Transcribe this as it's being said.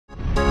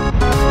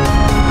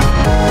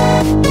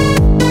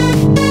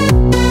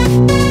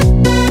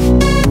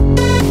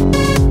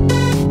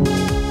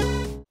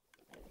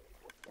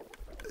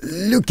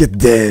Look at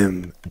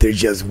them, they're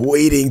just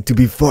waiting to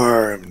be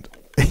farmed.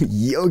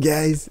 Yo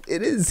guys,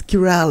 it is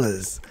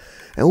Keralis,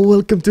 and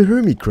welcome to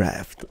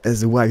Hermitcraft.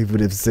 As the wife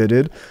would have said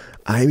it,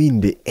 I'm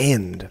in the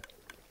end.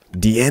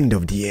 The end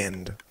of the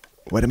end.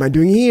 What am I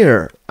doing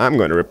here? I'm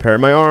gonna repair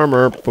my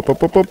armor. Pop, pop,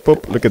 pop, pop,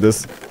 pop. Look at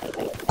this.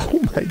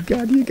 Oh my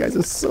god, you guys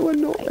are so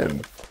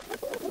annoying.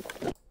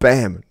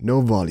 Bam,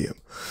 no volume.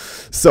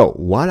 So,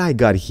 what I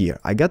got here,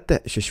 I got the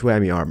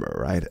Shishwami armor,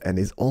 right? And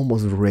it's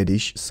almost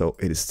reddish, so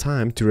it is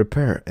time to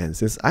repair. And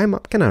since I'm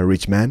kinda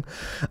rich man,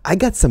 I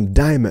got some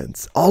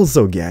diamonds.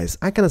 Also, guys,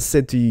 I kinda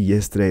said to you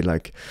yesterday,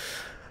 like,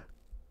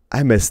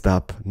 I messed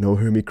up, no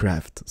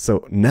Hermitcraft.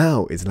 So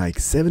now it's like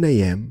 7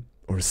 AM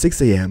or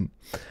 6 AM,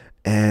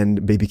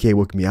 and Baby K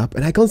woke me up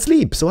and I can't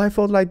sleep. So I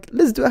thought, like,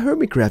 let's do a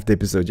Hermitcraft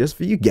episode just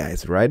for you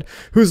guys, right?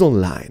 Who's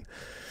online?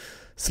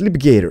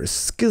 Sleepgator,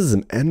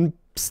 Schism, and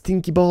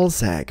Stinky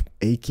Ballsack,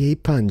 aka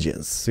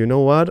Pungence. So you know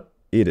what?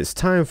 It is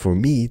time for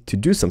me to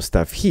do some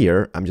stuff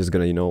here. I'm just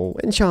gonna,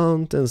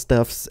 enchant and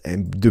stuffs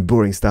and do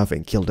boring stuff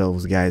and kill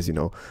those guys,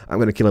 I'm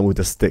gonna kill them with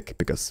a stick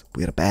because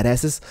we're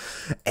badasses.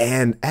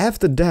 And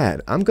after that,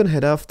 I'm gonna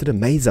head off to the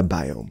Mesa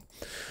biome.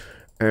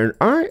 And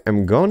I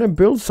am gonna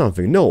build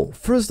something. No,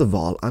 first of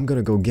all, I'm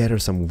gonna go gather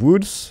some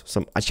woods,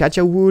 some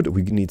achacha wood.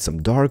 We need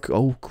some dark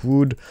oak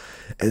wood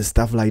and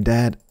stuff like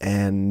that.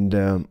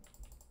 And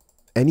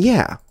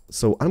yeah.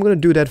 So I'm gonna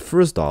do that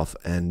first off,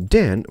 and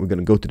then we're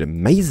gonna go to the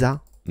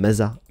Mesa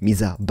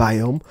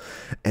biome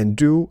and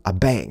do a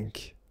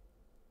bank.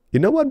 You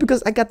know what?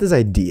 Because I got this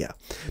idea.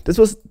 This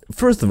was,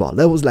 first of all,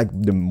 that was like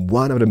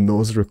one of the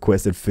most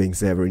requested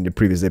things ever in the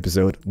previous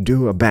episode.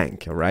 Do a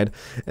bank, alright?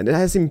 And I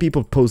have seen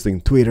people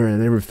posting Twitter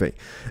and everything.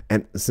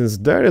 And since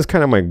that is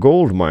kind of my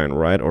gold mine,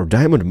 right? Or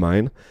diamond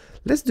mine.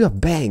 Let's do a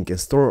bank and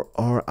store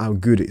all our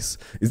goodies.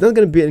 It's not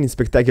gonna be any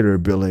spectacular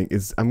building.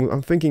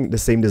 I'm thinking the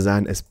same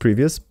design as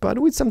previous, but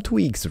with some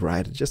tweaks,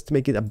 right? Just to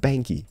make it a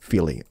banky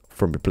feeling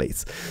from the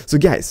place. So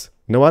guys,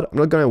 you know what? I'm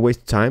not gonna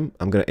waste time.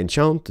 I'm gonna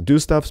enchant, do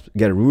stuff,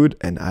 get wood,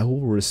 and I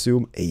will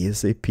resume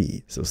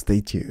ASAP. So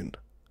stay tuned.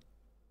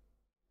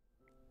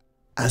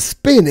 A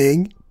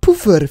spinning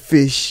puffer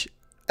fish.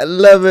 I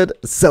love it.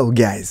 So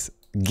guys,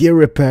 gear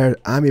repaired.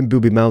 I'm in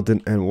Booby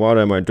Mountain, and what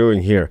am I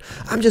doing here?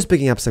 I'm just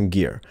picking up some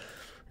gear.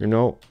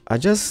 I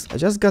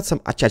just got some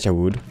achacha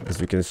wood,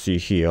 as you can see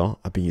here.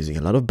 I've been using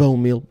a lot of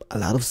bone meal, a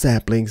lot of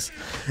saplings,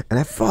 and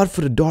I fought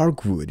for the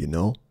dark wood,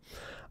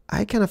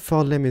 I kind of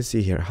thought, let me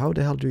see here, how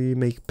the hell do you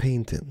make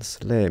paintings?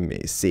 Let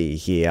me see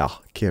here,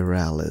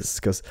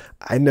 Keralis, because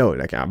I know,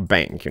 like a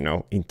bank,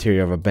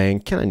 interior of a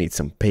bank, kind of need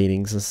some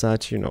paintings and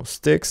such,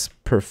 sticks,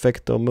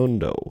 perfecto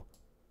mundo.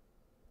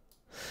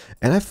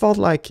 And I thought,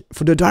 like,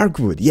 for the dark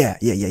wood, yeah,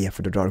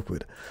 for the dark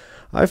wood.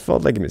 I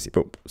thought, like, let me see,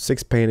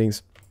 6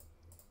 paintings.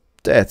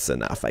 That's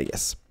enough, I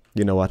guess.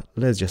 You know what?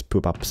 Let's just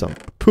put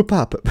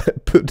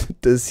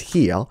this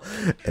here,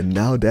 and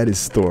now that is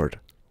stored.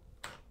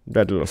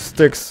 That little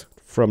sticks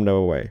from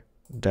the way.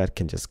 That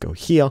can just go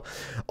here.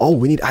 Oh,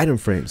 we need item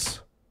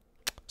frames.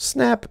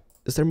 Snap!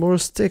 Is there more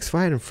sticks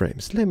for item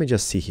frames? Let me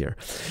just see here.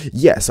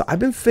 Yeah, so I've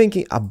been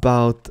thinking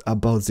about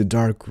the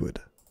dark wood.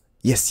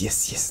 Yes,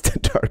 the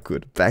dark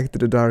wood. Back to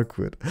the dark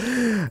wood.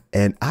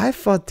 And I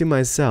thought to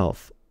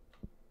myself,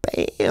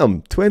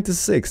 bam,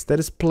 26, that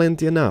is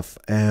plenty enough.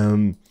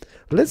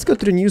 Let's go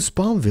to the new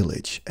spawn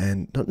village,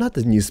 and not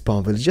the new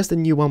spawn village, just the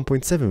new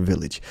 1.7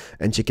 village,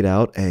 and check it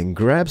out and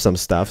grab some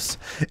stuffs.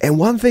 And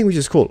one thing which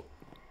is cool,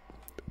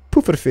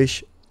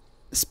 pufferfish,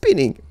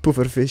 spinning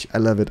pufferfish, I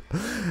love it.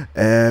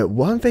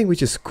 One thing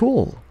which is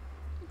cool,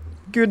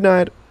 good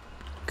night.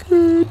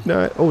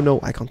 Oh no,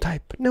 I can't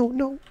type.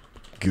 No,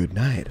 good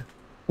night.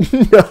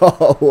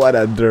 No, what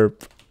a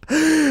derp.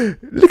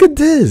 Look at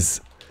this.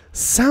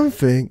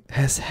 Something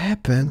has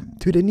happened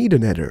to the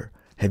Nether.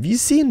 Have you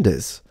seen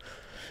this?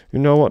 You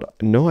know what?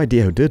 No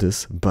idea who did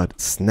this,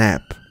 but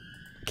snap.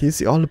 Can you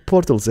see all the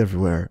portals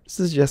everywhere? This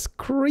is just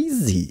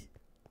crazy.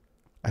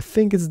 I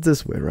think it's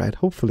this way, right?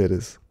 Hopefully it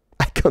is.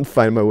 I can't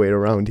find my way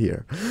around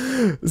here.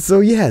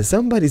 So yeah,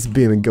 somebody's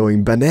been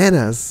going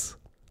bananas,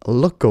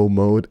 loco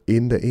mode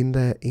in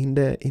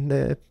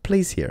the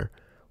place here.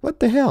 What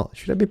the hell?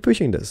 Should I be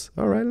pushing this?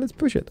 All right, let's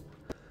push it.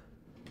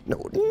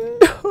 No.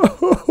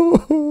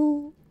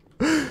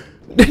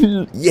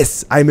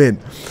 Yes, I'm in.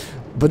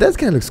 But that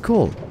kind of looks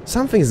cool.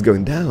 Something is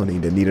going down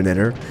in the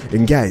Nether.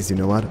 And guys, you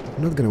know what?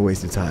 I'm not gonna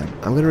waste your time.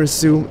 I'm gonna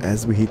resume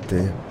as we hit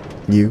the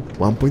new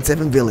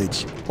 1.7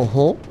 village.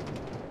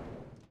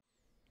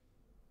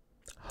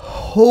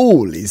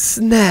 Holy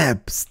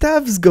snap!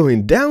 Stuff's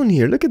going down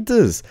here. Look at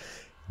this.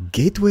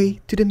 Gateway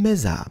to the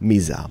Mesa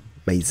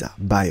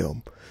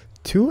biome.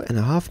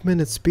 2.5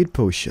 minute speed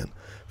potion.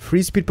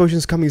 3 speed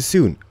potions coming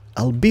soon.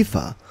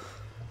 Albifa.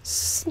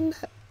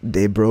 Snap.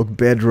 They broke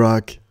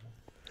bedrock.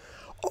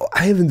 Oh,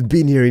 I haven't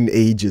been here in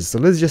ages, so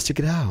let's just check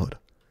it out.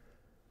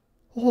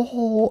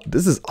 Oh,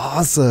 this is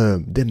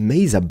awesome. The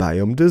Mesa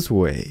biome this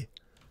way.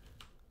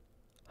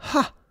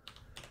 Ha!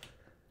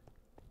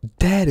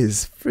 That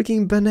is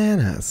freaking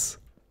bananas.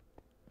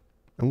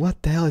 And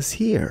what the hell is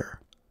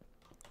here?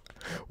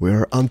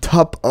 We're on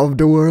top of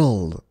the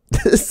world.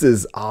 This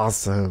is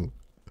awesome.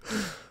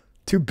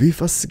 To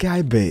beef a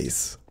sky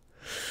base.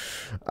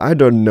 I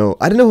don't know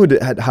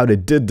how they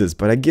did this,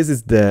 but I guess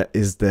it's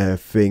the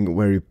thing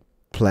where you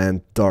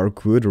plant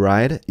dark wood,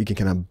 right? You can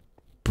kind of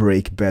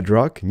break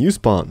bedrock. New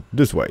spawn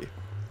this way.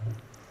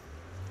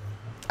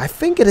 I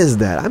think it is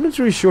that. I'm not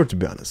really sure, to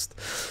be honest.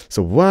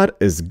 So what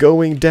is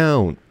going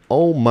down?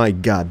 Oh my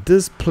god,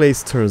 this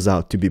place turns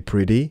out to be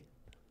pretty.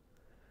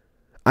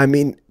 I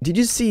mean, did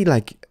you see,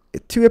 like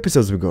 2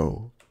 episodes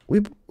ago,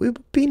 we've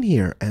been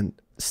here and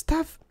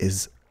stuff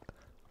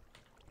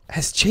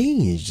has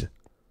changed.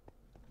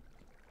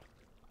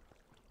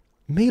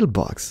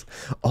 Mailbox.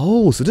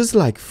 Oh, so this is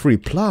like free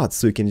plots,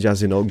 so you can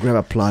just, you know, grab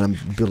a plot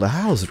and build a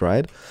house,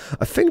 right?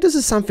 I think this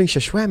is something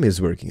Shashwami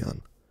is working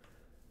on.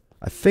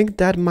 I think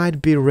that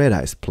might be Red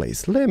Eye's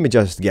place. Let me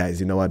just, guys,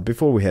 you know what,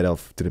 before we head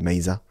off to the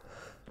mesa,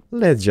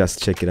 let's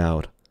just check it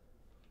out.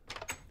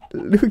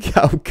 Look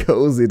how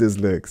cozy this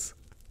looks.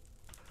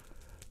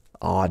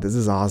 Oh, this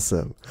is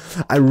awesome.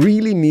 I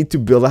really need to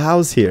build a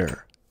house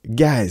here.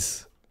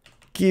 Guys,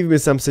 give me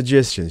some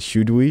suggestions.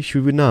 Should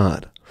we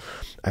not?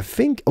 I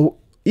think, oh,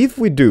 if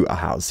we do a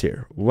house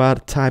here,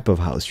 what type of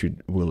house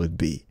will it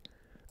be?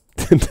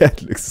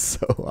 That looks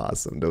so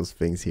awesome, those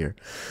things here.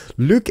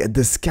 Look at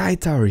the sky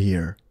tower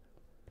here.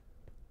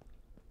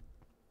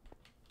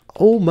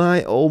 Oh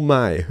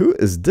my, who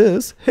is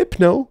this?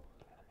 Hypno?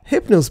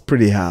 Hypno's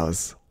pretty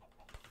house.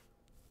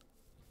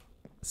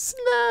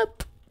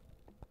 Snap!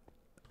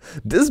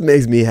 This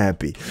makes me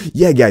happy.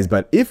 Yeah, guys,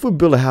 but if we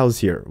build a house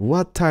here,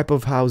 what type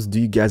of house do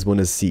you guys want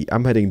to see?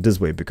 I'm heading this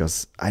way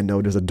because I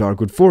know there's a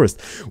darkwood forest,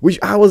 which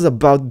I was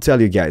about to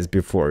tell you guys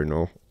before, you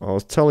know. I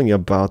was telling you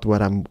about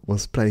what I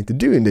was planning to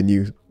do in the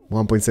new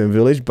 1.7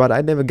 village, but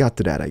I never got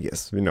to that, I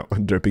guess, you know,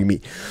 derping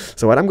me.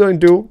 So what I'm going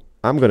to do,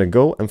 I'm going to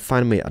go and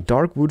find me a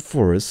darkwood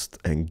forest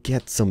and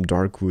get some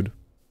darkwood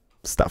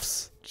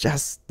stuffs.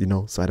 Just, you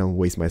know, so I don't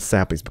waste my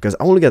saplings, because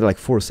I only got like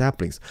 4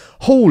 saplings.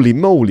 Holy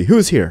moly,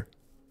 who's here?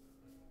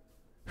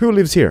 Who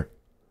lives here?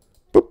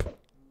 Boop.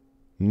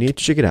 Need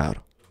to check it out.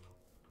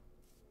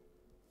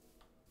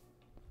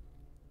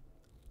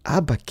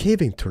 Abba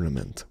caving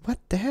tournament. What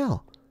the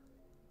hell?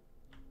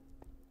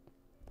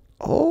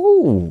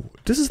 Oh,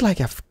 this is like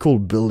a cool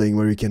building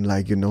where you can,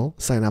 like, you know,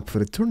 sign up for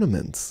the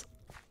tournaments.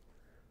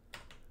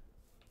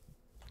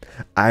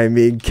 I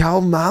mean,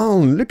 come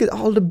on, look at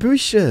all the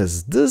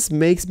bushes. This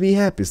makes me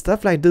happy.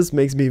 Stuff like this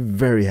makes me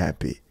very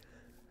happy.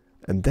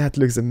 And that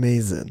looks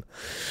amazing.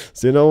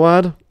 So you know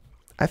what?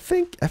 I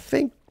think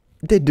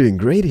they're doing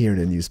great here in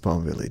the new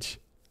spawn village.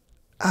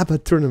 Abba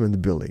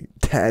tournament building.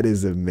 That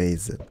is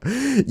amazing.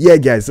 Yeah,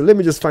 guys, so let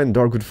me just find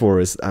darkwood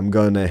forest. I'm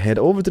gonna head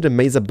over to the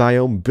mesa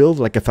biome, build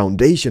like a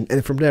foundation,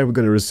 and from there we're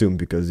gonna resume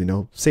because, you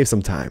know, save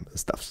some time and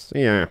stuff.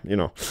 Yeah, you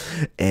know.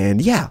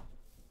 And yeah,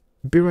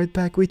 be right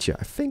back with you.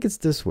 I think it's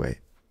this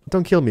way.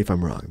 Don't kill me if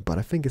I'm wrong, but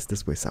I think it's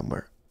this way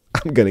somewhere.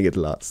 I'm gonna get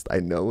lost.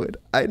 I know it.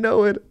 I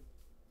know it.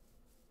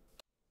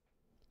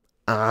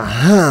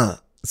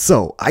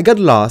 So I got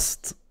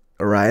lost.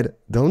 Alright,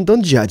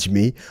 don't judge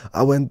me.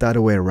 I went the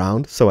other way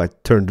around, so I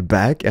turned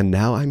back and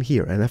now I'm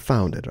here and I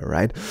found it,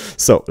 alright?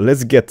 So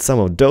let's get some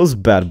of those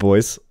bad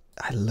boys.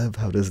 I love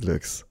how this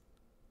looks.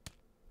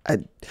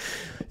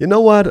 You know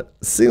what?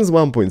 Since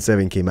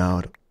 1.7 came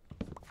out,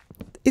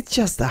 it's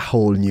just a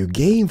whole new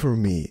game for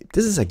me.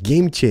 This is a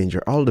game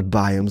changer. All the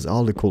biomes,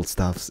 all the cool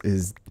stuff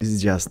is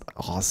just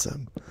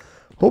awesome.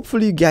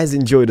 Hopefully you guys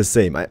enjoy the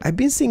same. I've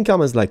been seeing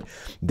comments like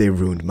they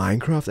ruined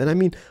Minecraft, and I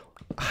mean,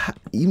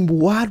 in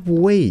what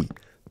way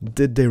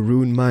did they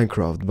ruin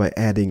Minecraft by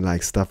adding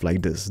like stuff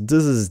like this?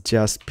 This is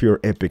just pure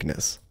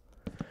epicness.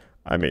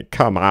 I mean,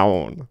 come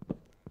on.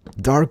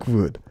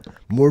 Darkwood,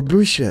 more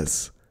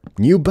bushes,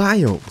 new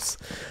biomes.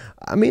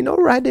 I mean,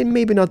 alright, they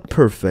maybe not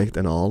perfect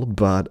and all,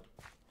 but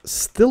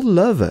still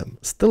love them.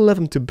 Still love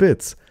them to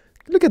bits.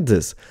 Look at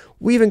this.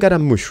 We even got a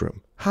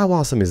mushroom. How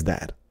awesome is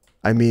that?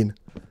 I mean,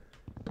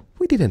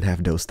 we didn't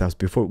have those stuffs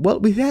before. Well,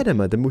 we had them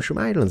at the Mushroom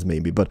Islands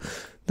maybe, but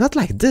not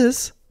like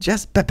this.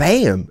 Just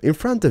bam in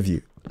front of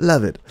you.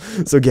 Love it.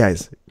 So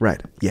guys,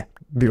 right, yeah,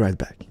 be right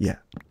back. Yeah.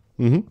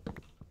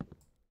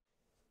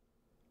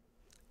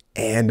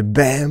 And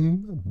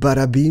bam,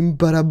 bada beam,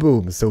 bada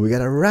boom. So we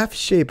got a rough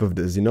shape of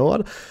this. You know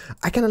what?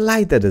 I kind of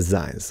like that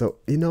design. So,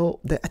 you know,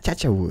 the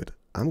achacha wood.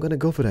 I'm gonna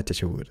go for the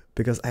achacha wood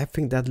because I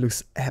think that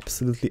looks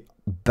absolutely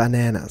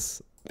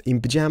bananas. In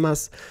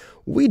pajamas,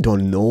 we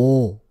don't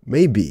know.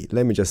 Maybe.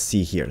 Let me just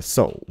see here.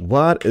 So,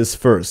 what is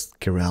first?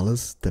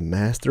 Keralis, the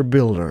master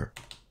builder.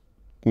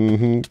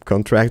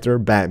 Contractor,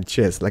 bam,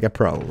 chest, like a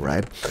pro,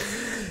 right?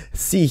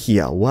 See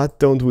here, what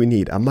don't we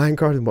need? A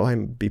minecart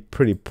might be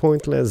pretty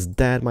pointless.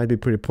 That might be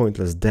pretty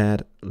pointless.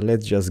 That,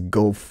 let's just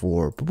go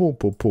for boop,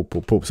 boop, boop,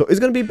 boop, boop. So it's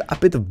gonna be a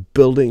bit of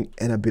building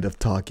and a bit of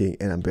talking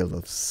and a bit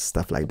of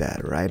stuff like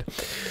that, right?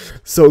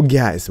 So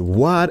guys,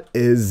 what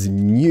is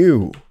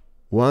new?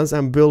 Once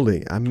I'm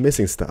building, I'm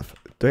missing stuff.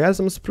 Do I have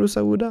some spruce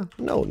wood?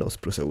 No, no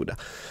spruce wood.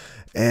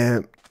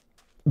 And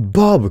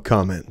Bob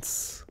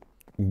comments,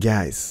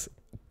 guys,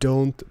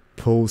 don't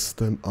post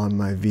them on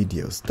my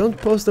videos. Don't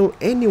post on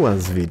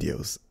anyone's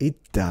videos. It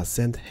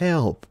doesn't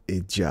help.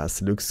 It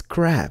just looks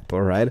crap,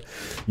 alright?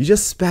 You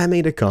just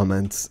spamming the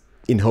comments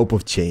in hope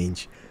of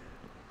change,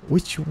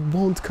 which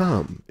won't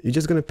come. You're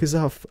just gonna piss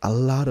off a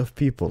lot of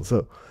people.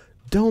 So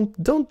don't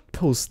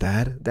post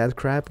that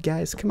crap,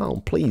 guys. Come on,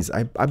 please.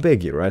 I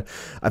beg you, right?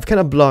 I've kind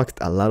of blocked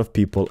a lot of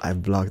people.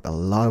 I've blocked a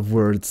lot of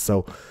words.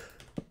 So,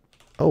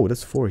 oh,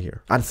 that's 4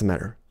 here. Ah, doesn't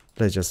matter.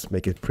 Let's just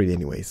make it pretty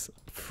anyways.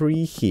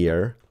 3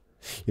 here.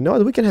 You know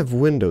what? We can have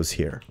windows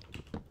here.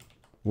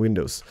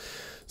 Windows.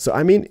 So,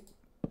 I mean,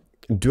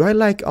 do I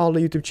like all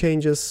the YouTube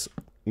changes?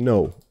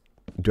 No.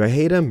 Do I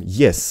hate them?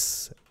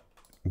 Yes.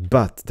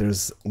 But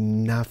there's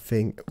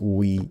nothing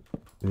we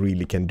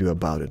really can do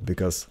about it,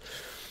 because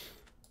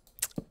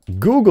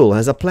Google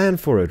has a plan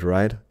for it,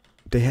 right?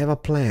 They have a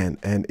plan,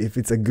 and if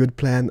it's a good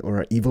plan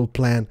or an evil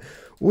plan,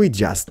 we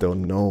just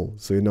don't know.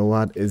 So you know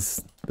what?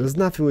 There's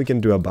nothing we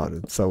can do about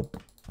it. So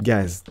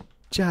guys,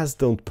 just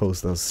don't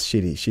post those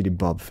shitty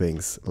Bob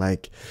things.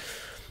 Like,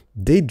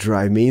 they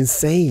drive me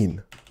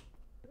insane.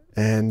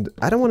 And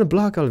I don't want to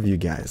block all of you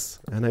guys.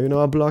 And you know,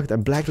 I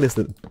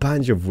blacklisted a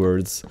bunch of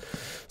words.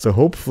 So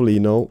hopefully, you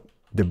know,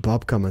 the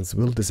Bob comments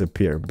will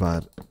disappear.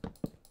 But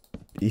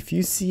if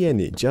you see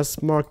any,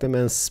 just mark them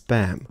as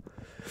spam.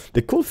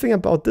 The cool thing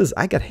about this,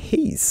 I got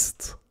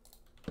haste.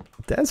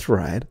 That's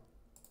right.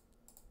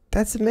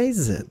 That's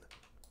amazing.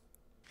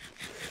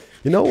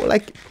 You know,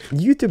 like,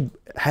 YouTube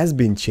has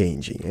been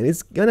changing, and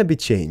it's gonna be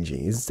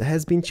changing. It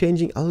has been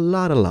changing a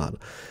lot.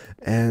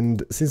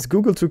 And since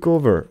Google took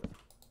over,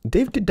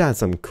 they've done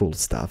some cool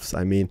stuff.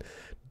 I mean,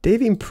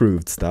 they've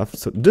improved stuff.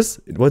 So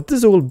what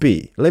this will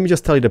be, let me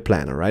just tell you the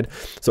plan, alright?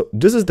 So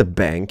this is the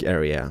bank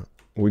area.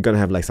 We're gonna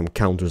have like some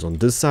counters on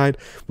this side.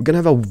 We're gonna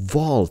have a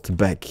vault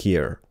back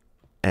here.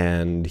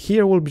 And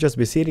here will just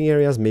be seating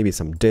areas, maybe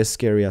some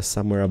desk areas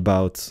somewhere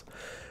about.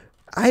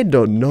 I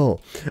don't know.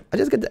 I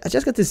just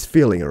got this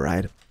feeling,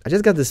 alright? I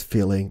just got this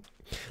feeling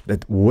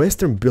that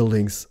Western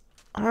buildings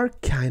are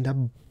kind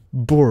of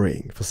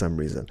boring for some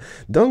reason.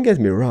 Don't get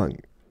me wrong.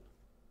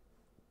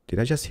 Did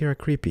I just hear a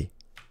creepy?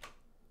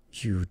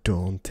 You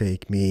don't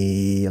take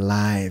me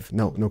alive.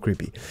 No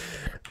creepy.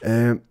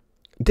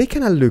 They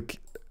kind of look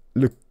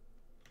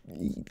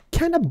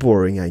kind of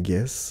boring, I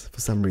guess, for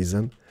some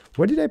reason.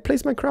 Where did I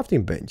place my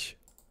crafting bench?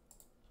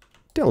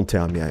 Don't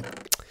tell me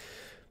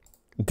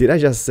Did I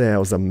just say I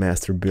was a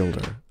master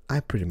builder?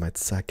 I pretty much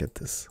suck at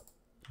this.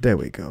 There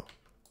we go.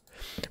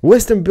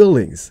 Western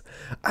buildings.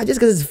 I just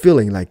got this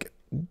feeling like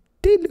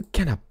they look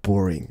kind of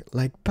boring.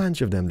 Like,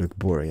 bunch of them look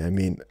boring. I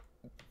mean,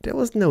 there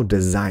was no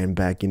design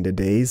back in the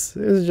days.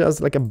 It was just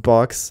like a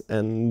box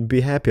and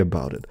be happy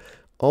about it.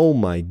 Oh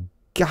my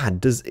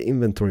god, this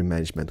inventory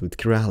management with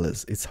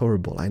Keralis, it's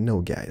horrible. I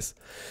know, guys.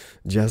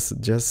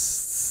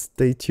 Just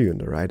stay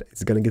tuned, alright?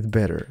 It's gonna get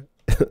better.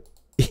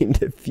 In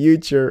the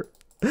future.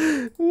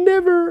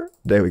 Never.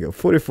 There we go.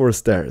 44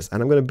 stairs.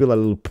 And I'm gonna build a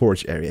little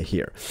porch area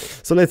here.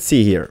 So let's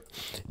see here.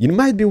 You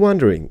might be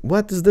wondering,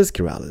 what is this,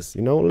 Keralis?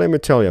 You know, let me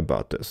tell you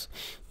about this.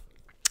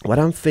 What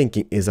I'm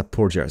thinking is a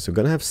porch area. So we're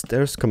gonna have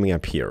stairs coming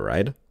up here,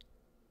 right?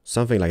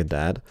 Something like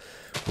that.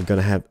 We're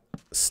gonna have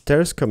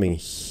stairs coming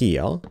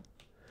here.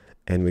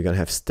 And we're gonna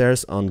have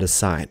stairs on the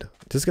side.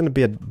 This is gonna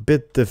be a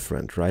bit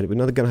different, right? We're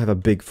not gonna have a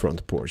big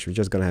front porch. We're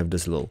just gonna have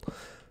this little,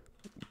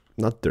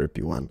 not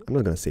derpy one. I'm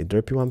not gonna say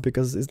derpy one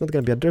because it's not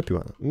gonna be a derpy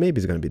one. Maybe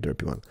it's gonna be a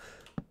derpy one.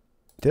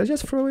 Did I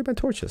just throw away my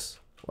torches?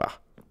 Wow.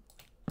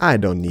 I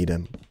don't need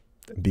them.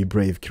 Be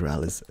brave,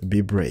 Keralis.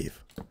 Be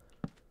brave.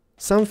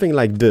 Something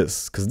like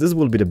this, because this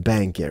will be the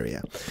bank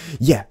area.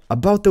 Yeah,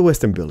 about the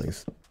Western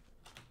buildings.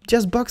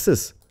 Just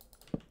boxes.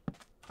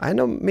 I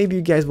know maybe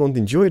you guys won't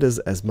enjoy this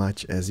as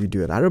much as you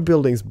do at other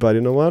buildings, but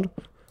you know what?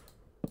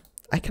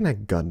 I kinda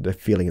got the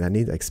feeling that I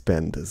need to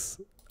expand this.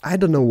 I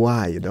don't know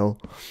why, you know?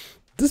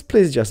 This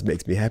place just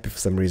makes me happy for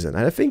some reason.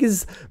 And I think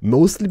it's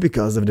mostly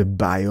because of the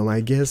biome,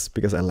 I guess,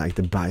 because I like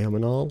the biome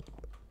and all.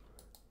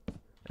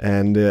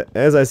 And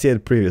as I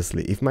said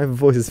previously, if my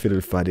voice is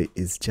feeling funny,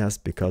 it's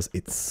just because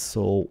it's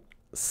so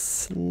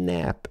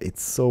snap.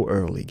 It's so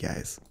early,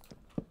 guys.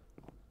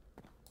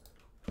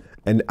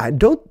 And I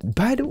don't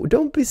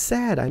be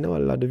sad. I know a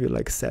lot of you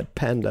like sad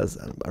pandas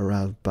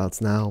around about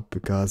now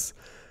because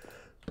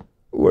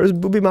where's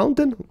Booby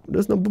Mountain?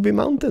 There's no Booby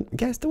Mountain.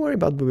 Guys, don't worry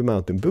about Booby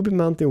Mountain. Booby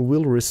Mountain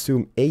will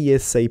resume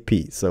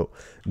ASAP. So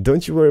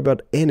don't you worry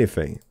about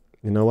anything.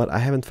 You know what? I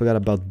haven't forgot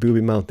about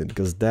Booby Mountain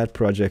because that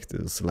project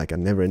is like a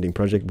never-ending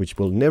project which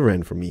will never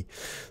end for me.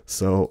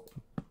 So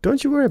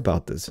don't you worry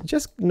about this.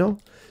 Just, you know,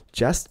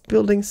 just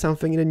building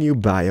something in the new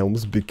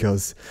biomes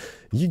because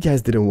you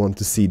guys didn't want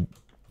to see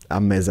a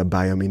mesa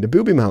biome in the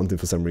Booby Mountain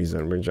for some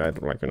reason, which I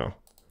don't like, you know.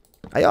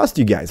 I asked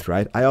you guys,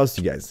 right? I asked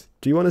you guys,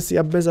 do you want to see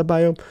a mesa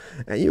biome?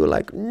 And you were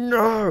like,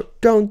 no,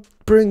 don't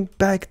bring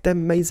back the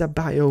mesa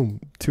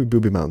biome to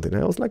Booby Mountain.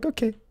 And I was like,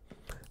 okay,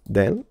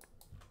 then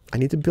I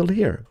need to build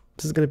here.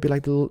 This is going to be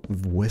like the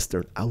little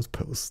western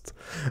outpost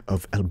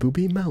of El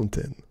Booby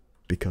Mountain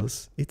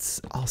because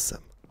it's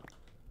awesome.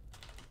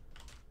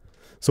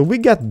 So we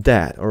got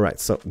that. All right,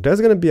 so there's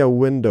gonna be a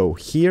window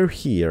here,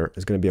 here.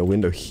 There's gonna be a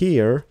window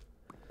here.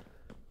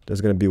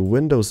 There's gonna be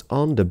windows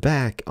on the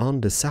back,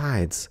 on the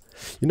sides.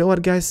 You know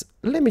what, guys?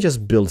 Let me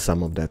just build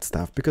some of that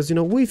stuff, because, you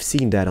know, we've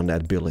seen that on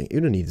that building. You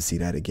don't need to see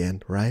that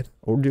again, right?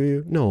 Or do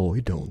you? No,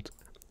 you don't.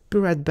 Be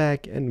right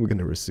back, and we're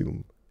gonna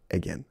resume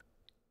again.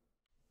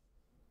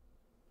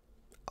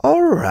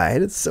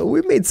 Alright, so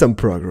we made some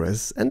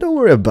progress, and don't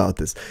worry about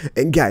this.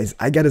 And guys,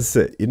 I gotta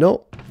say, you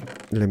know,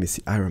 let me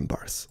see, iron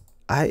bars.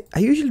 I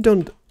usually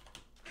don't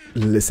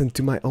listen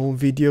to my own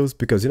videos,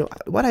 because, you know,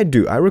 what I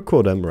do, I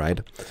record them,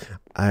 right?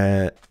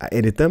 I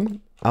edit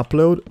them,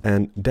 upload,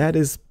 and that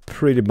is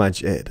pretty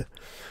much it.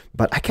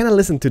 But I kind of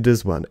listen to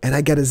this one, and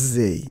I gotta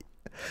say,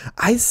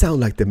 I sound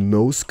like the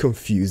most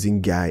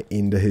confusing guy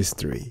in the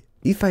history.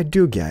 If I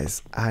do,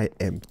 guys, I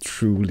am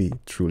truly,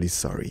 truly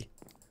sorry.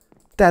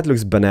 That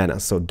looks banana,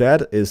 so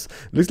that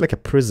looks like a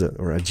prison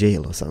or a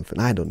jail or something.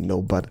 I don't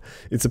know, but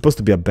it's supposed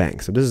to be a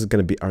bank. So this is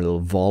gonna be our little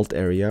vault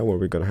area where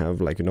we're gonna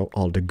have, like, you know,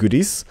 all the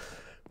goodies.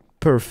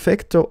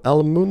 Perfecto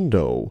el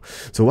mundo.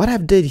 So what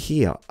I've did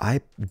here,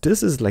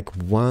 this is like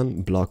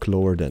one block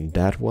lower than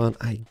that one,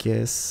 I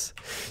guess.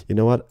 You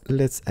know what?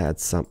 Let's add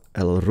some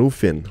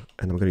roofing,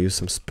 and I'm gonna use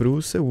some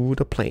spruce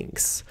wood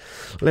planks.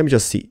 Let me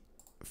just see.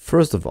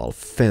 First of all,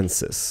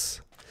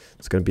 fences.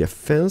 It's gonna be a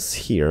fence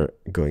here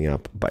going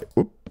up by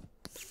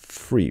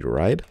 3,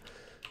 right?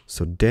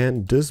 So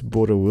then this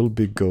border will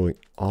be going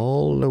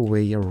all the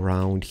way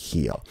around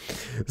here.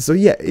 So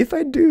yeah, if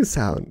I do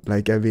sound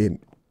like, I mean,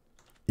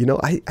 you know,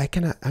 I'm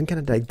kind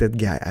of like that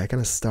guy. I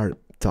kind of start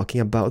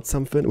talking about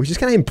something, which is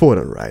kind of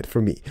important, right,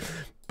 for me.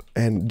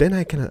 And then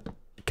I kind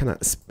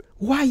of,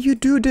 why you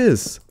do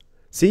this?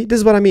 See, this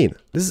is what I mean.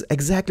 This is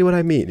exactly what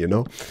I mean, you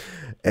know.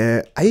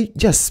 I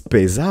just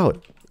space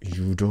out.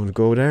 You don't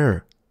go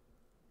there.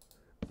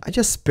 I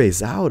just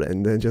space out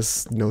and then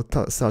just, you know,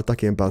 start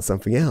talking about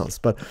something else.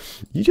 But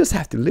you just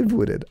have to live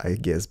with it, I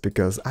guess,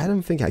 because I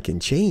don't think I can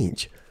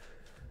change.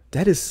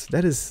 That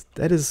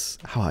is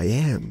how I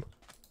am.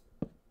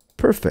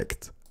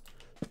 Perfect.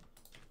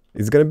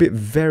 It's gonna be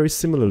very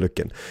similar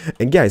looking.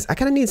 And guys, I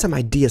kind of need some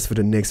ideas for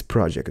the next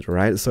project,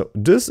 right? So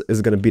this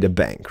is gonna be the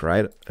bank,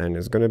 right? And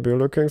it's gonna be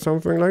looking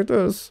something like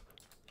this.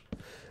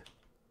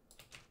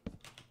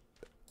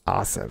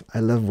 Awesome. I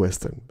love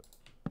Western.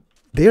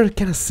 They're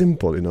kind of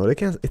simple, you know.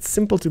 It's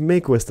simple to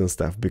make Western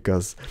stuff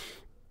because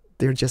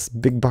they're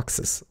just big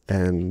boxes,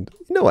 and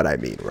you know what I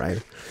mean, right?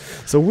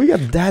 So we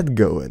got that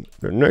going.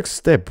 The next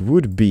step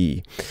would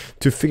be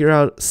to figure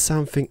out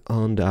something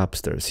on the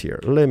upstairs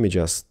here. Let me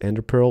just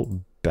ender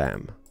pearl,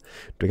 bam.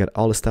 Do I get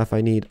all the stuff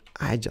I need?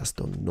 I just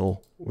don't know.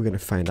 We're gonna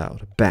find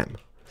out. Bam.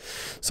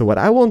 So what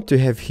I want to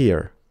have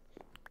here,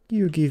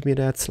 you give me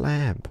that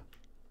slab.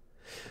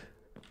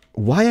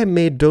 Why I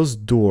made those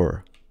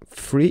door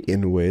 3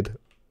 in width,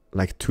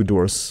 like 2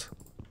 doors,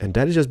 and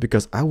that is just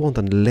because I want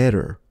a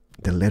letter,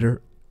 the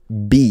letter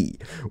B,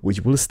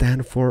 which will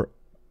stand for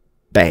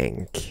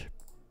bank.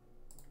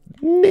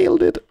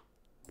 Nailed it.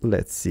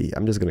 Let's see,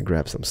 I'm just gonna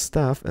grab some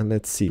stuff and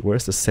let's see,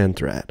 where's the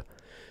center at?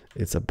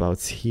 It's about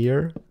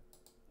here.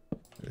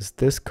 Is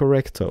this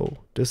correcto?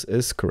 This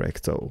is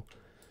correcto.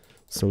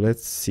 So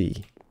let's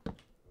see.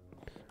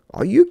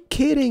 Are you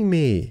kidding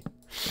me?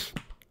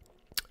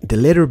 The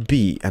letter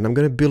B, and I'm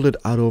gonna build it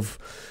out of,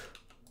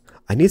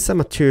 I need some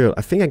material.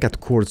 I think I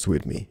got quartz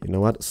with me. You know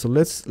what? So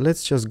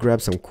let's just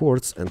grab some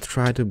quartz and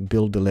try to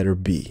build the letter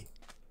B.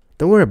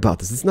 Don't worry about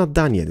this. It's not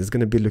done yet. It's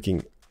gonna be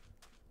looking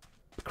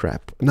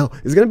crap. No,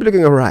 it's gonna be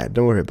looking alright.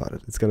 Don't worry about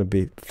it. It's gonna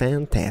be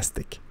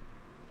fantastic.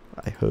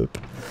 I hope.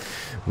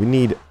 We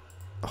need,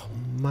 oh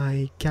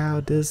my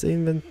god, this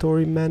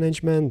inventory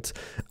management.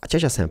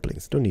 Achacha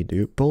samplings. Don't need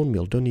you. Bone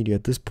meal. Don't need you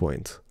at this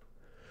point.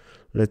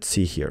 Let's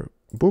see here.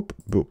 Boop,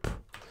 boop.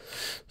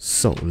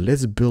 So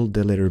let's build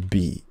the letter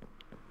B.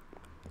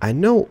 I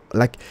know,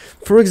 like,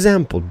 for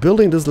example,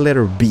 building this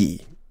letter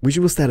B, which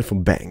will start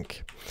from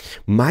bank,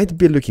 might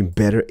be looking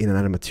better in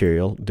another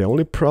material. The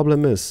only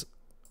problem is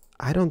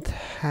I don't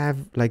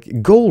have,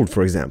 like, gold,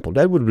 for example.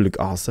 That would look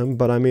awesome,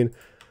 but I mean,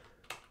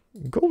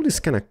 gold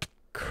is kind of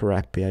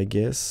crappy, I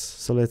guess.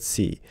 So let's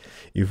see.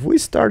 If we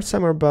start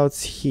somewhere about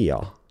here,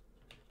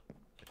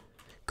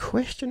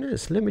 question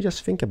is, let me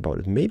just think about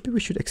it. Maybe we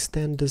should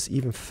extend this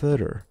even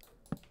further.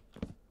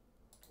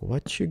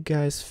 What you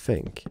guys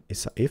think?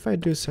 Is if I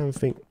do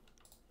something,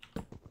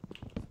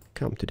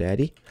 come to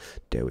daddy,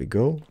 there we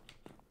go.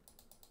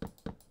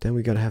 Then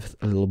we gotta have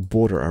a little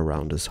border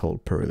around this whole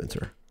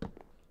perimeter.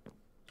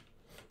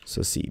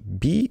 So see,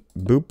 B,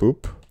 boop,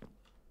 boop.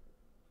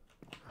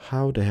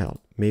 How the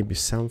hell? Maybe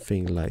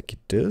something like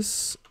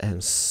this,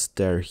 and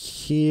stair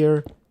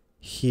here,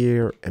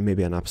 here, and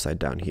maybe an upside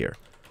down here.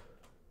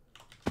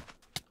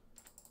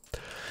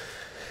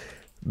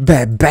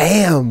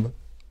 Bam!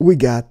 We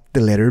got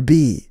the letter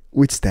B,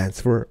 which stands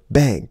for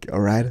bank,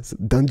 alright? So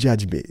don't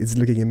judge me, it's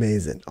looking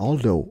amazing.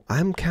 Although,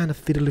 I'm kind of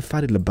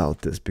fiddly-faddle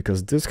about this,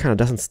 because this kind of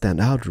doesn't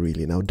stand out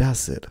really, now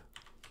does it?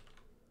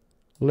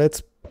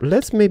 Let's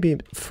maybe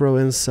throw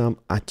in some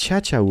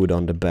achacha wood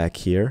on the back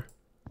here.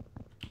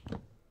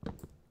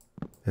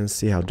 and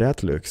see how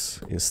that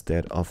looks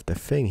instead of the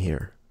thing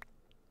here.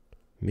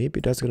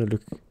 Maybe that's gonna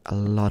look a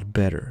lot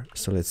better.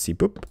 So let's see.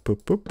 Boop,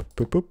 boop, boop,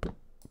 boop, boop,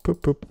 boop,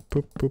 boop,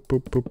 boop, boop,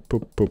 boop, boop,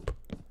 boop, boop.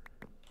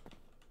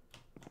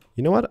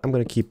 You know what? I'm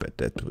gonna keep it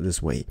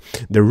this way.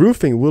 The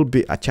roofing will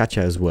be a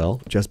cha-cha as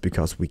well, just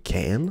because we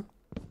can.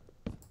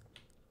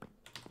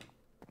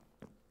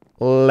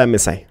 Let me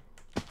say.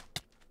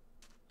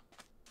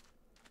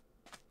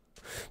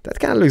 That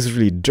kind of looks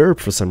really derp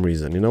for some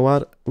reason. You know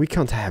what? We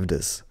can't have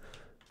this.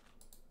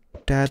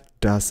 That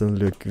doesn't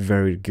look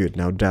very good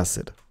now, does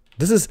it?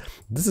 This is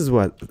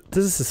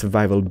a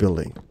survival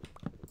building.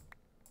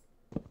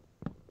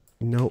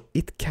 No,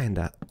 it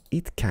kinda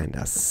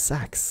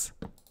sucks.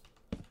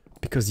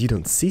 Because you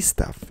don't see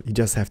stuff. You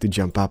just have to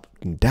jump up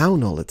and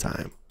down all the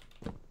time.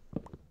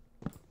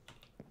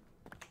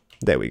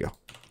 There we go.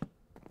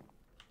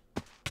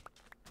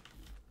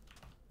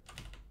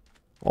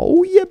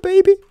 Oh yeah,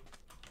 baby.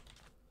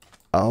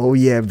 Oh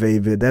yeah,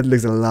 baby. That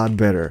looks a lot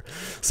better.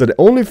 So the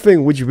only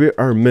thing which we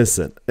are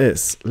missing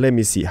is, let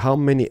me see, how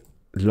many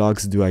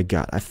logs do I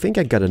got? I think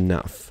I got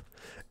enough.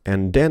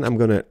 And then I'm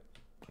gonna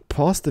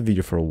pause the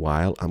video for a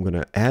while. I'm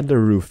gonna add the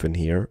roof in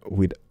here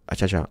with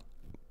achacha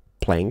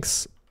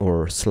planks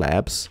or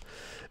slabs,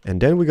 and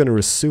then we're gonna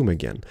resume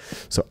again.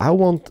 So I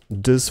want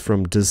this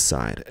from this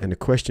side, and the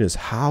question is,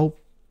 how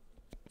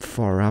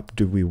far up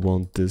do we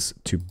want this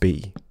to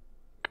be?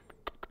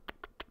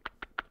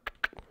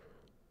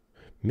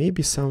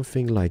 Maybe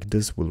something like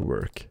this will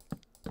work.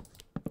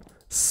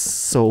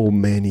 So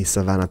many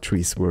savanna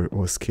trees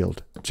was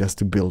killed just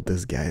to build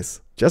this,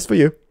 guys. Just for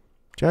you.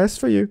 Just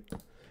for you.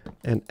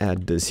 And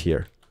add this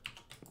here.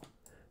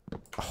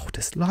 Oh,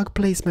 this log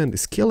placement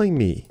is killing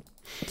me.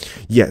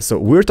 Yeah, so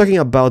we're talking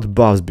about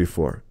bobs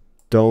before.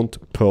 Don't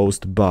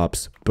post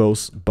bobs.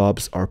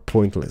 Bobs are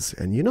pointless.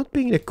 And you're not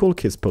being the cool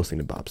kids posting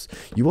the bobs.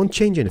 You won't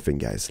change anything,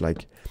 guys.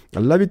 Like, I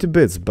love you to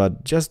bits,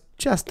 but just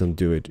don't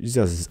do it. It's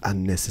just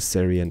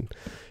unnecessary and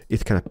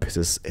it kind of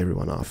pisses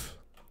everyone off.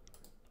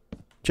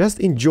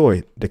 Just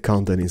enjoy the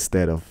content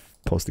instead of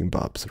posting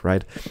bobs,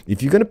 right?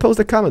 If you're gonna post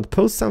a comment,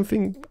 post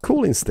something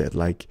cool instead,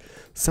 like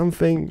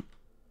something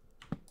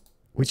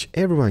which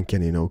everyone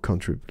can, you know,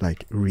 contribute,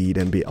 like read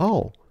and be,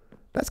 oh,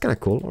 that's kind of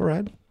cool, all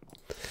right.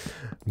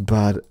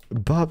 But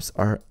bobs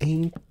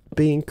ain't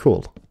being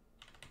cool.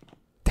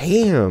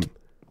 Damn,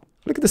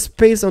 look at the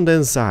space on the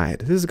inside.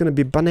 This is gonna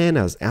be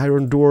bananas.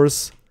 Iron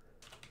doors,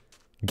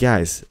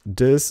 guys.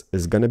 This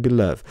is gonna be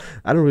love.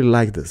 I don't really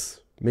like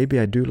this. Maybe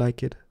I do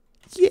like it.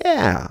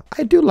 Yeah,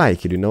 I do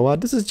like it. You know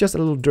what? This is just a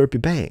little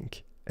derpy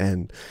bank.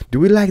 And do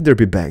we like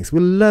derpy banks? We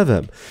love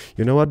them.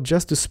 You know what?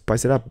 Just to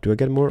spice it up. Do I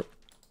get more?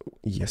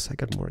 Yes, I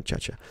got more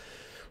chacha.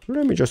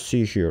 Let me just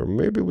see here.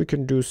 Maybe we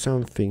can do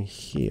something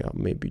here.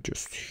 Maybe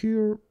just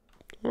here.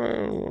 I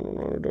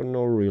don't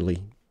know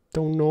really.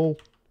 Don't know.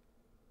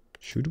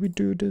 Should we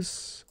do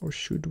this or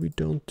should we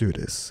don't do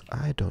this?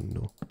 I don't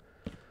know.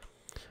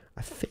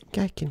 I think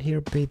I can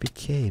hear Baby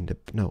K in the...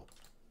 No.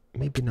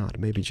 Maybe not,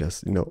 maybe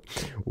just, you know,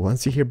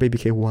 once you hear Baby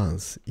K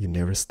once, you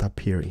never stop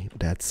hearing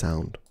that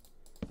sound.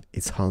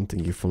 It's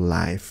haunting you for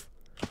life.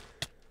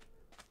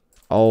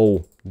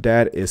 Oh,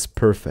 that is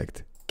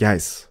perfect.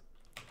 Guys,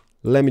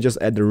 let me just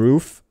add the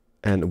roof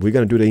and we're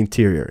gonna do the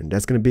interior. And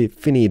that's gonna be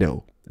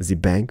finito. The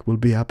bank will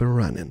be up and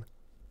running.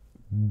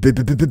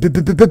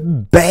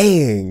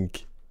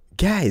 Bank!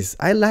 Guys,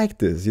 I like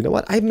this. You know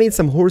what? I made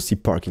some horsey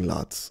parking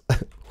lots.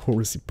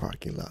 Horsey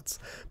parking lots.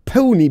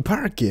 Pony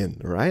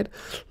parking, right?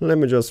 Let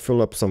me just fill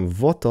up some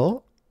water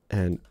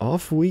and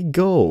off we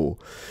go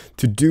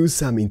to do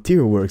some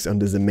interior works on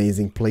this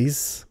amazing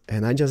place.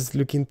 And I just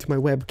look into my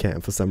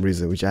webcam for some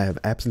reason, which I have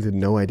absolutely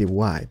no idea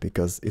why,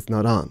 because it's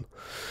not on.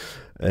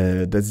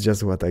 That's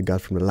just what I got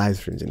from the live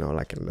streams, you know,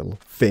 like a little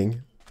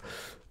thing.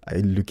 I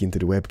look into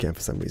the webcam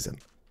for some reason.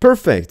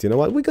 Perfect. You know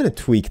what? We're gonna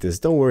tweak this.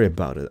 Don't worry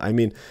about it. I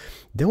mean,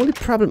 the only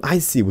problem I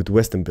see with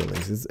Western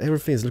buildings is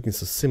everything is looking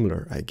so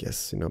similar, I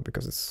guess, you know,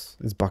 because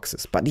it's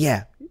boxes. But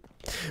yeah,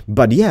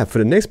 for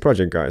the next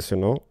project, guys, you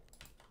know,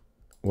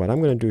 what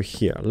I'm gonna do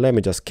here, let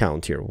me just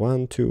count here.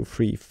 1, 2,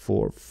 3,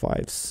 4,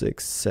 5,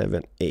 6,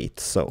 7, 8.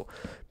 So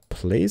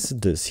place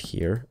this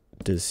here,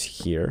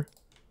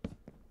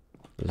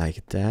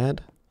 like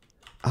that.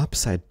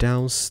 Upside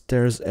down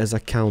stairs as a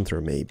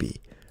counter,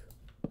 maybe.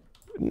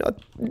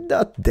 Not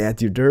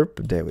that, you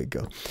derp. There we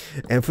go.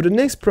 And for the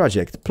next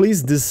project,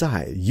 please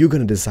decide. You're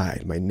gonna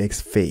decide my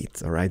next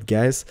fate, all right,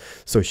 guys?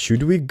 So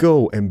should we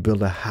go and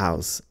build a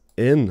house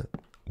in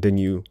the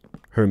new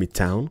Hermit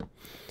town?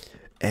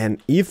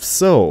 And if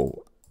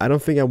so, I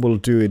don't think I will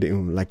do it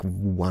in like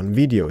one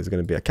video. It's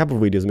gonna be a couple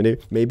of videos,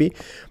 maybe.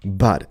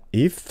 But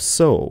if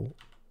so,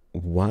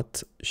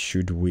 what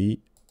should we?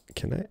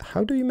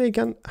 How do we make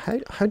a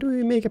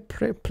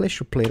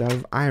pressure plate out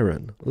of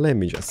iron? Let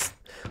me just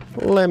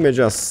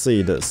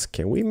see this.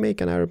 Can we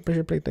make an iron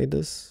pressure plate like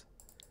this?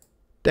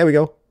 There we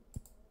go.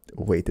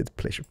 Weighted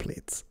pressure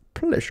plates.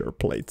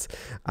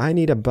 I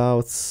need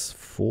about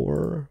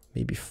 4,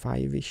 maybe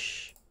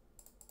 5-ish.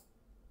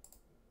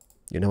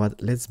 You know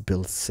what? Let's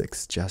build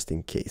 6 just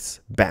in case.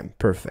 Bam,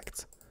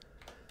 perfect.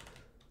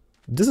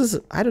 This is,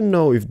 I don't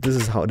know if this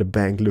is how the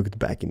bank looked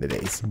back in the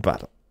days,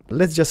 but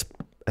let's just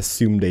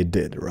assume they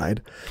did,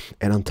 right?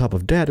 And on top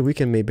of that, we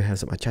can maybe have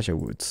some achacha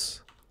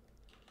woods.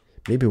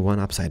 Maybe one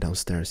upside down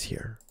stairs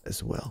here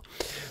as well.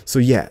 So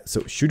yeah,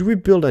 so should we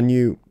build a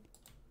new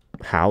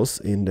house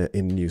in the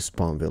new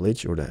spawn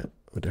village or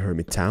the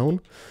hermit town?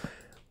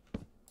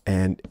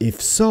 And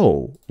if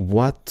so,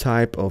 what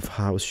type of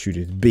house should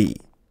it be?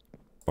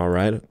 All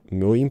right,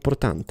 muy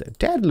importante.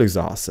 That looks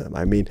awesome.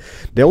 I mean,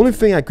 the only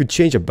thing I could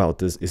change about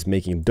this is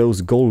making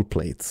those gold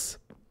plates,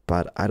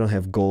 but I don't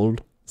have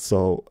gold,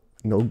 so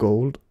no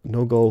gold,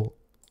 no go,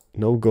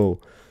 no go.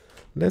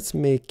 Let's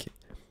make,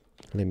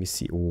 let me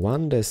see,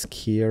 one desk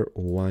here,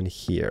 one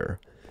here,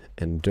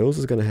 and those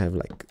is gonna have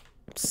like,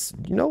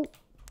 you know,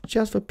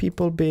 just for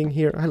people being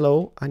here.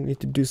 Hello, I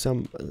need to do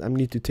some, I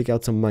need to take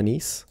out some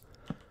monies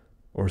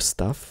or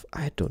stuff.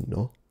 I don't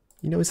know.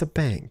 You know, it's a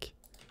bank.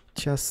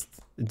 Just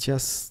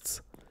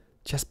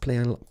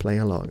playing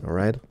along, all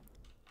right?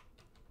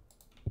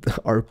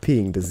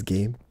 RPing this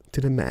game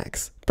to the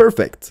max.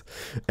 Perfect.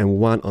 And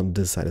one on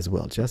this side as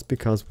well, just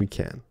because we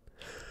can.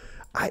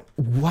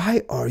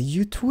 Why are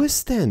you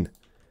twisting?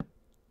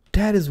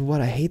 That is what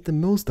I hate the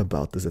most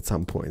about this at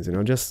some points, you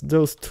know, just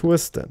those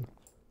twisting.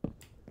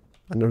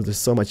 I know there's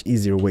so much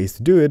easier ways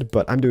to do it,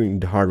 but I'm doing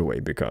it the hard way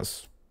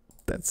because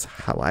that's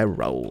how I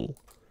roll.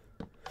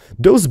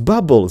 Those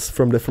bubbles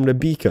from the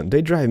beacon,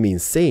 they drive me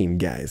insane,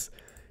 guys.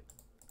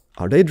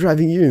 Are they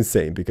driving you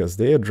insane? Because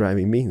they are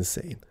driving me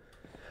insane.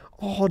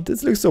 Oh,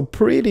 this looks so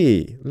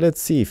pretty.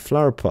 Let's see,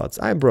 flower pots.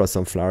 I brought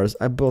some flowers.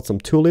 I bought some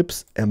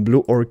tulips and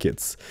blue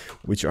orchids,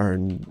 which are,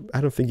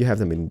 I don't think you have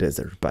them in the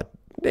desert, but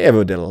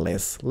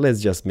nevertheless, let's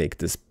just make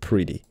this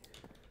pretty.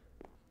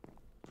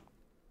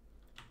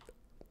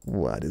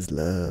 What is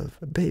love?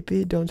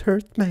 Baby, don't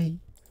hurt me.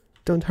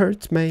 Don't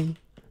hurt me.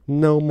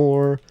 No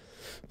more.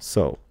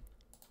 So,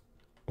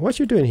 what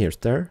you doing here,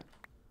 sir?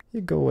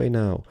 You go away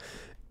now.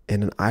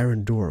 And an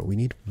iron door. We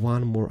need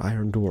one more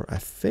iron door. I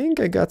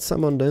think I got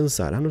some on the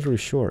inside. I'm not really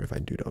sure if I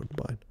do that,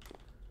 but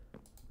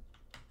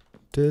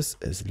this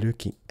is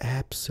looking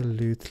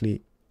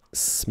absolutely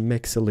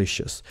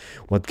smexalicious.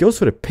 What goes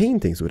for the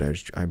paintings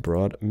which I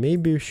brought?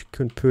 Maybe we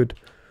could put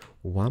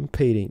one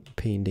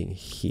painting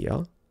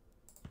here.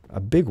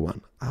 A big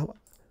one. Oh,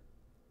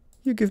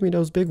 you give me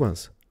those big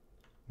ones.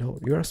 No,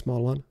 you're a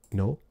small one.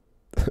 No.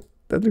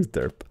 That looks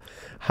derp.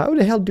 How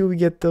the hell do we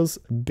get those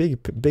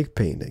big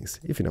paintings?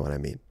 If you know what I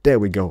mean. There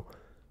we go.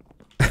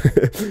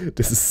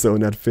 This is so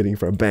not fitting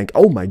for a bank.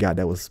 Oh my god,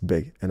 that was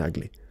big and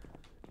ugly.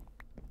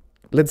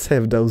 Let's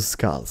have those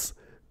skulls.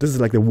 This is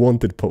like the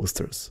wanted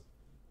posters.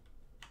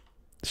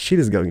 Shit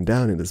is going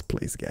down in this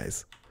place,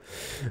 guys.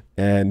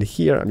 And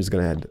here, I'm just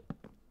gonna add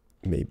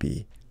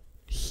maybe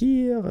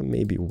here,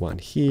 maybe one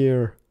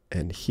here.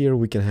 And here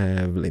we can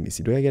have, let me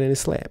see, do I get any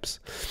slabs?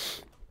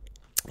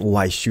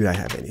 Why should I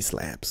have any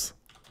slabs?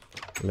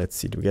 Let's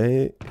see, do we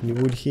get any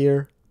wood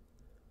here?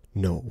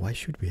 No, why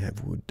should we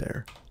have wood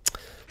there?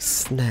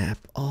 Snap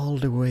all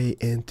the way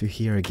into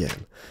here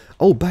again.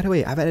 Oh, by the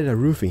way, I've added a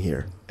roof in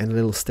here and a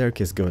little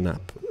staircase going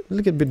up.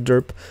 Look at a bit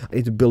derp. I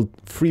need to build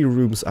 3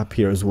 rooms up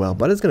here as well,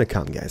 but it's gonna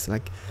come, guys.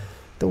 Like,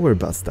 don't worry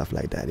about stuff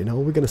like that, you know,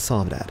 we're gonna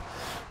solve that.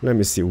 Let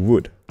me see,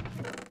 wood.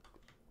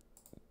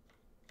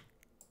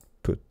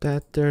 Put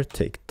that there,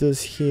 take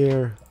this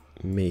here,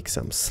 make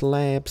some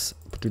slabs.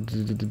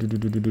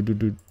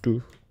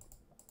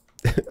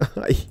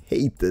 I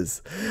hate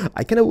this.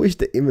 I kind of wish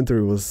the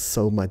inventory was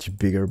so much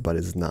bigger, but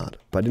it's not.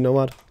 But you know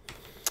what?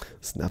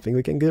 There's nothing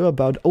we can do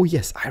about. Oh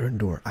yes, iron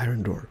door,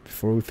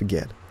 before we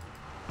forget.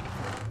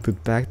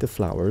 Put back the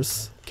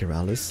flowers,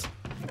 Keralis.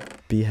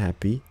 Be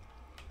happy.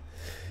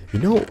 You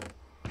know,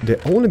 the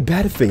only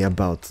bad thing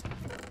about...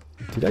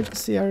 Did I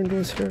just see iron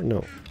doors here?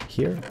 No.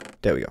 Here?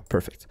 There we go,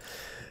 perfect.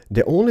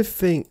 The only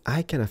thing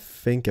I kind of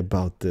think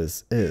about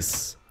this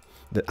is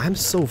that I'm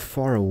so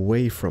far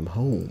away from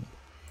home.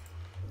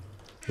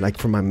 Like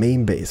from my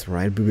main base,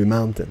 right, Booby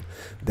Mountain,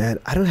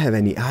 that I don't have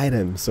any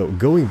items. So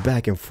going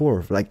back and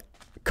forth, like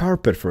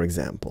carpet, for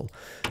example,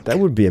 that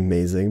would be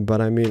amazing.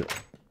 But I mean,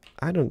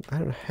 I don't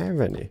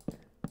have any.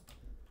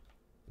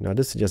 Now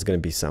this is just gonna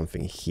be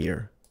something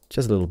here,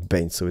 just a little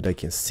bench so they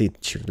can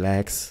sit,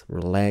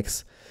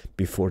 relax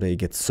before they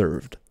get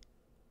served.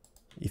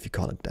 If you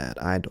call it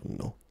that, I don't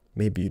know.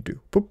 Maybe you do.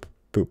 Poop,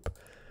 poop.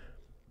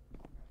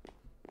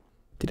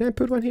 Did I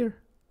put one here?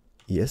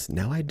 Yes,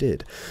 now I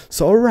did.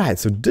 So alright,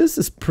 so this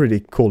is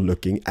pretty cool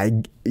looking.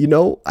 I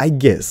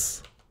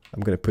guess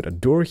I'm gonna put a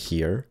door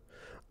here.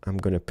 I'm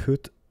gonna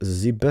put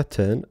the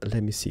button.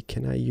 Let me see,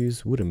 can I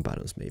use wooden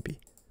buttons maybe?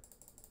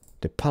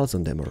 The pulse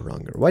on them are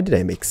longer. Why did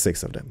I make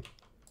 6 of them?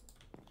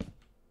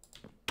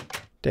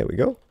 There we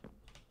go.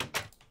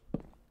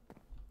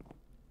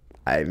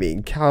 I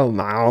mean,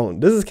 come on.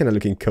 This is kind of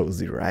looking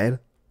cozy, right?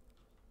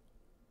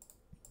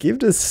 Give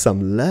this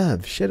some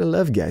love. Share the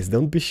love, guys.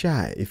 Don't be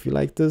shy. If you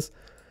like this,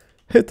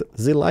 hit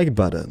the like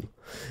button.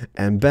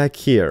 And back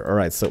here,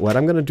 alright, so what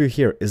I'm gonna do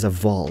here is a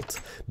vault.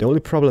 The only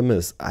problem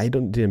is I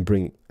didn't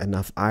bring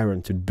enough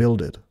iron to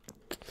build it.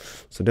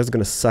 So that's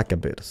gonna suck a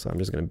bit. So I'm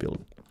just gonna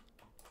build.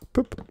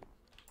 Poop.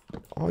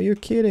 Are you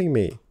kidding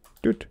me?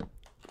 Dude.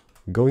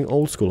 Going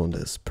old school on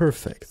this.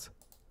 Perfect.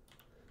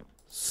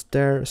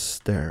 Stare.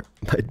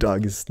 My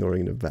dog is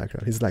snoring in the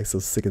background. He's like so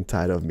sick and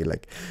tired of me.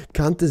 Like,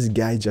 can't this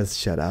guy just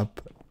shut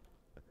up?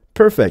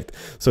 Perfect.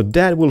 So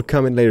that will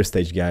come in later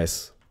stage,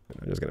 guys.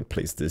 I'm just gonna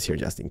place this here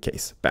just in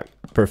case. Bam.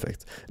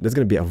 Perfect. There's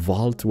gonna be a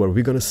vault where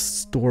we're gonna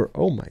store.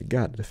 Oh my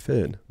god, the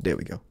fan. There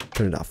we go.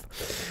 Turn it off.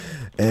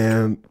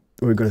 And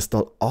we're gonna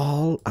store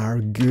all our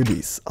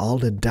goodies, all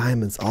the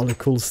diamonds, all the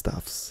cool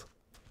stuffs.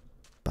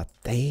 But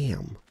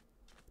damn,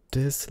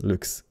 this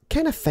looks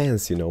kind of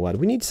fancy. You know what?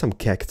 We need some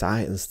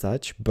cacti and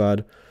such,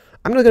 but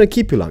I'm not gonna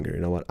keep you longer.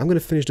 You know what? I'm gonna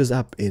finish this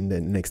up in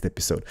the next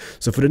episode.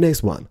 So for the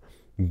next one,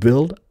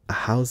 build a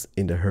house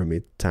in the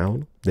Hermit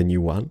town, the new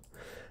one.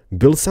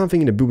 Build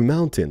something in the Booby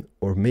Mountain,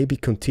 or maybe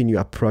continue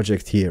a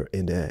project here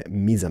in the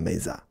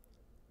Mesa.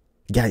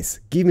 Guys,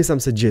 give me some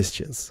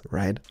suggestions,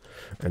 right?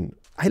 And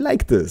I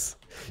like this.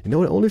 You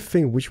know, the only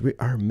thing which we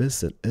are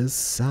missing is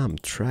some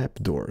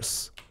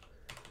trapdoors.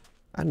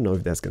 I don't know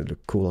if that's gonna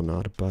look cool or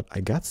not, but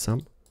I got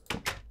some.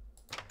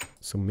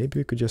 So maybe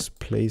we could just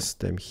place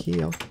them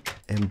here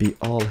and be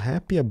all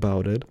happy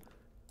about it.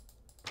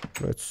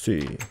 Let's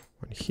see.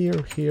 One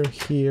here,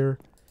 here.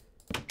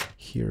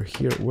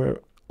 Where?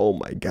 Oh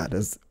my god,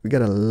 we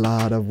got a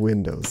lot of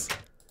windows.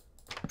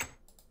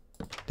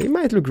 They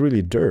might look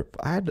really derp.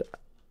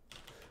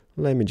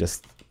 Let me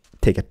just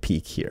take a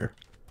peek here.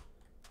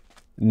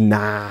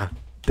 Nah,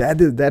 that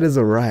is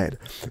alright.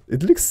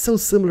 It looks so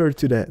similar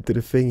to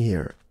the thing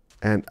here,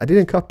 and I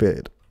didn't copy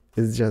it.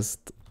 It's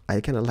just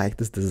I kind of like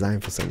this design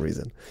for some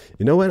reason.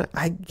 You know, when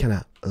I kind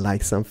of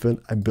like something,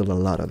 I build a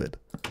lot of it.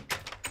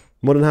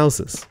 Modern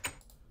houses,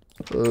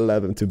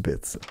 love them to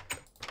bits.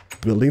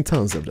 Building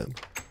tons of them.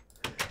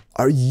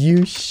 Are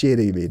you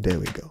shitting me? There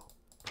we go.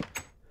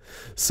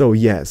 So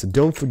yes,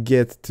 don't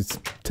forget to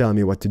tell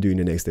me what to do in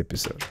the next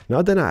episode.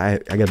 Not that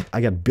I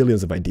got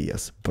billions of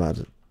ideas, but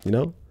you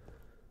know,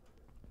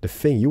 the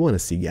thing you want to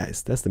see,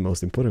 guys, that's the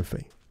most important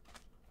thing.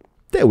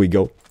 There we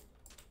go.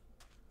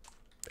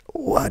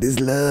 What is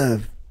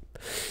love?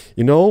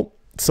 You know,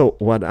 so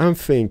what I'm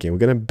thinking, we're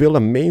gonna build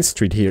a main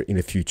street here in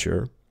the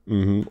future.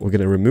 We're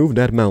gonna remove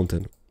that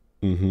mountain.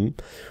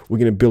 We're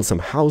gonna build some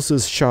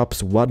houses,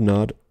 shops,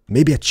 whatnot.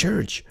 Maybe a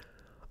church.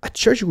 A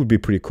church would be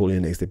pretty cool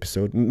in the next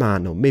episode.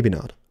 No, maybe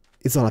not.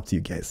 It's all up to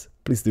you guys.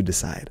 Please do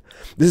decide.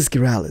 This is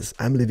Keralis.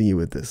 I'm leaving you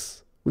with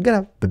this. We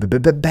got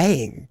a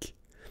bank.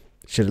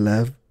 Share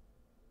love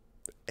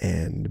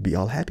and be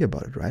all happy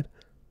about it, right?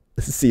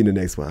 See you in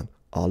the next one.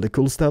 All the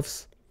cool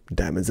stuffs,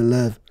 diamonds and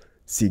love.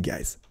 See you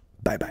guys.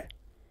 Bye-bye.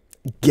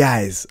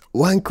 Guys,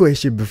 one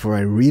question before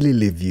I really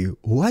leave you.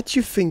 What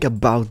you think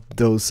about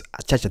those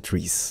achacha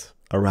trees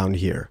around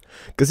here?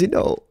 Because you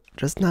know,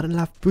 there's not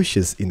enough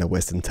bushes in a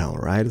western town,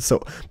 right?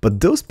 So,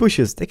 but those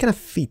bushes, they kind of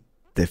fit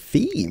the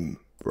theme,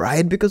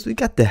 right? Because we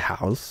got the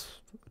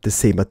house, the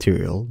same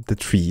material, the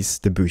trees,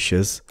 the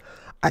bushes.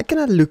 I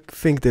kind of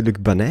think they look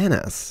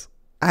bananas.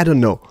 I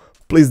don't know.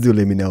 Please do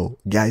let me know.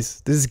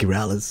 Guys, this is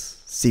Keralis.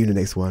 See you in the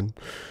next one.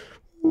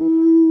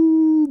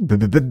 Ooh,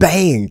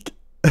 bank.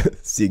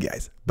 See you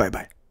guys.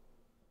 Bye-bye.